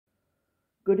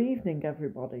Good evening,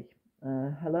 everybody.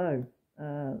 Hello.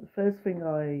 The first thing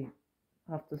I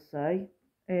have to say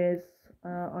is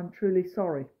I'm truly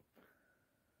sorry.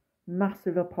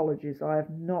 Massive apologies. I have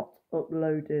not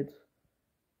uploaded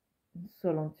in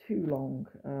so long, too long.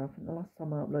 I think the last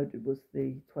time I uploaded was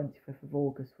the 25th of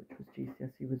August, which was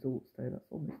GCSE Results Day.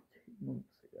 That's almost 2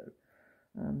 months ago.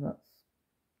 And that's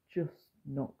just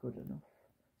not good enough.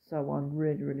 So I'm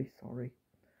really, really sorry.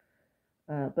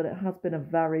 But it has been a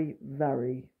very,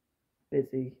 very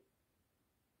busy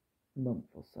month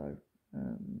or so.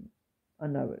 Um, I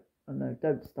know it. I know.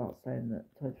 Don't start saying that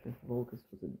 25th of August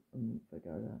was a month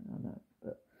ago. I know,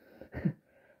 but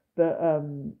but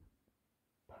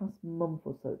past month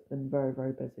or so, it's been very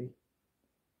very busy.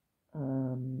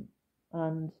 Um,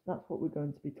 and that's what we're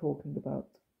going to be talking about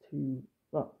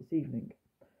this evening,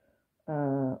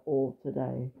 or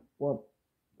today. Well,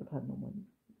 depending on when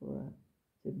you're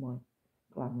seeing my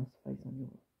glamorous face on your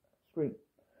screen.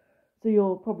 So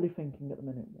you're probably thinking at the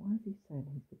minute, why is he saying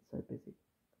he's been so busy?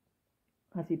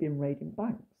 Has he been raiding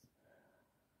banks?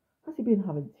 Has he been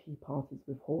having tea parties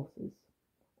with horses?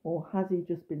 Or has he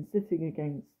just been sitting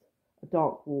against a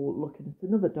dark wall, looking at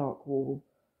another dark wall,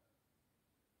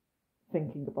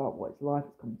 thinking about what his life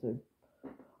has come to?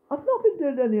 I've not been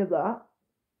doing any of that.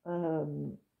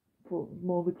 For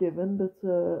more the given, but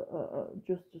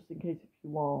just in case if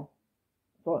you are,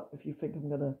 if you think I'm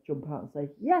going to jump out and say,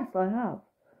 yes, I have,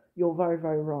 you're very,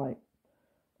 very right.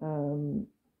 Um,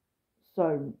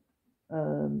 so,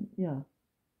 yeah.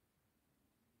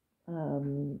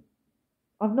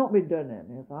 I've not been doing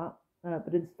any of that,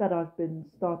 but instead I've been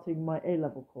starting my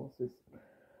A-level courses.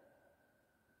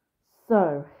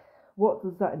 So, what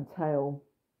does that entail?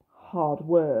 Hard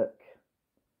work,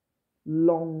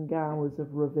 long hours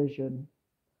of revision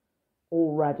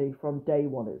already from day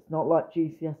one. It's not like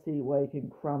GCSE where you can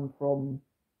cram from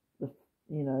the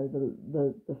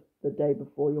the day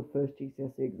before your first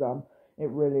GCSE exam. It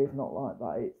really is not like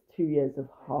that. It's 2 years of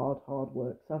hard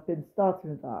work. So I've been starting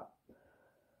with that.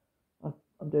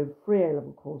 I'm doing 3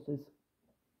 A-level courses,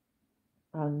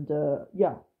 and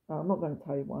yeah, I'm not going to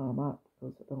tell you where I'm at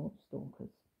because I don't want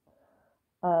stalkers.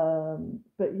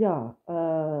 But yeah,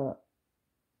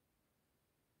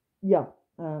 yeah.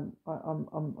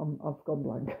 I've gone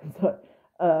blank. so,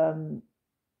 um,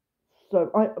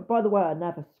 by the way, I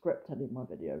never script any of my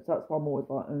videos. That's why I'm always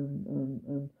like,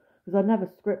 because I never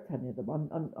script any of them.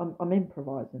 I'm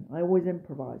improvising. I always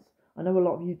improvise. I know a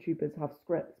lot of YouTubers have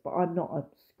scripts, but I'm not a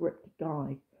script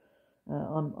guy.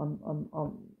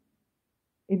 I'm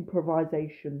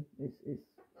improvisation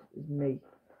is me.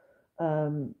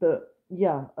 But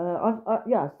yeah,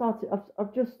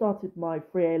 I've just started my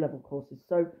 3 A-level courses.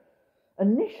 So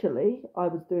initially, I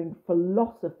was doing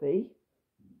philosophy,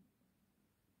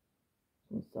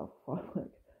 stuff,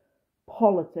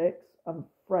 politics, and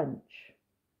French.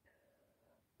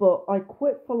 But I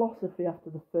quit philosophy after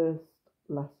the first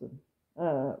lesson.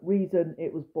 Reason,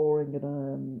 it was boring,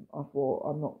 and I thought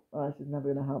I'm not. This is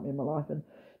never going to help me in my life, and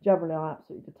generally I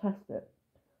absolutely detest it.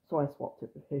 So I swapped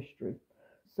it with history.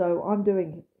 So I'm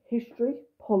doing history,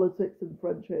 politics, and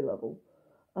French A-level,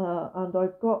 and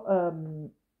I've got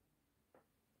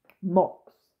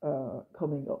mocks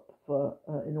coming up for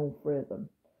in all 3 of them.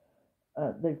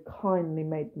 They've kindly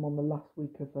made them on the last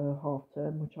week of half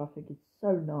term, which I think is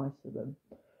so nice of them.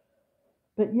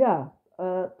 But yeah,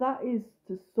 that is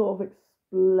to sort of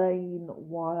explain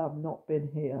why I've not been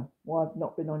here, why I've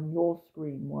not been on your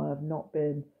screen, why I've not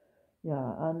been,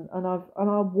 yeah, and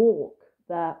I walk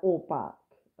there or back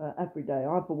every day,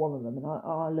 either one of them, and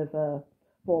I live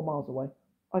 4 miles away.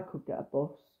 I could get a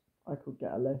bus, I could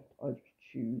get a lift, I just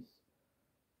choose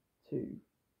to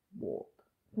walk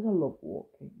because I love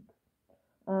walking.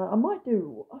 I might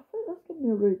do. I think that's giving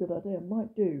me a really good idea. I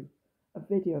might do a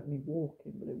video of me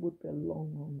walking, but it would be a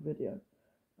long, long video.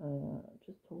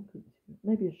 Just talking to you.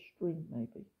 Maybe a stream,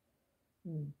 maybe.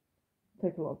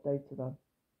 Take a lot of data then.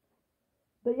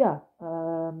 But yeah,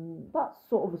 that's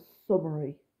sort of a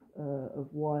summary of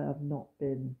why I've not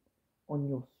been on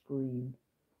your screen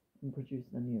and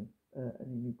producing any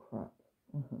new crap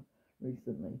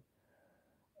recently.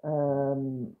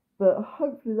 But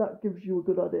hopefully that gives you a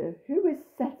good idea. Who is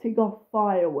setting off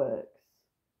fireworks?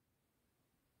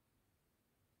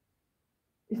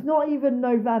 It's not even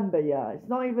November yet. It's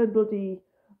not even bloody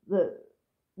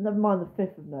never mind the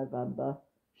 5th of November.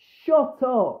 Shut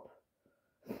up!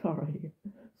 Sorry.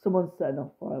 Someone's setting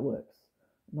off fireworks.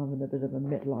 I'm having a bit of a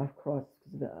midlife crisis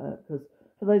because of it. Because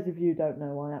for those of you who don't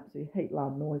know, I absolutely hate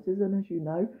loud noises, and as you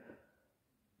know,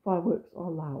 fireworks are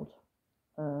loud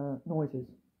noises.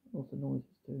 Also noises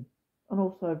too. And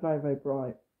also very, very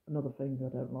bright. Another thing I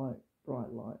don't like, bright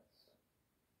lights.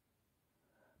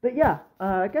 But yeah,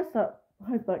 I guess that I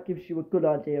hope that gives you a good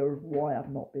idea of why I've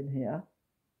not been here.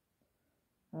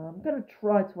 I'm going to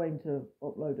try to aim to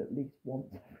upload at least once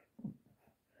every month,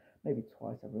 maybe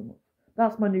twice every month.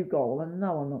 That's my new goal, and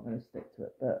no, I'm not going to stick to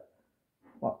it, but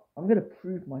well, I'm going to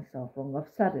prove myself wrong.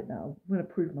 I've said it now. I'm going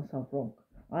to prove myself wrong.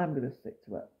 I am going to stick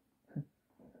to it.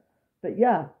 But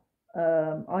yeah,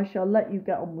 I shall let you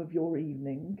get on with your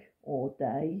evening or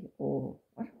day, or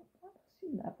I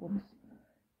assume that everyone's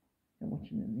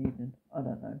watching in the evening. I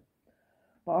don't know.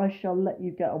 But I shall let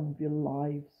you get on with your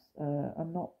lives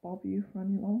and not bother you for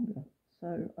any longer.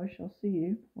 So I shall see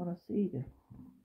you when I see you.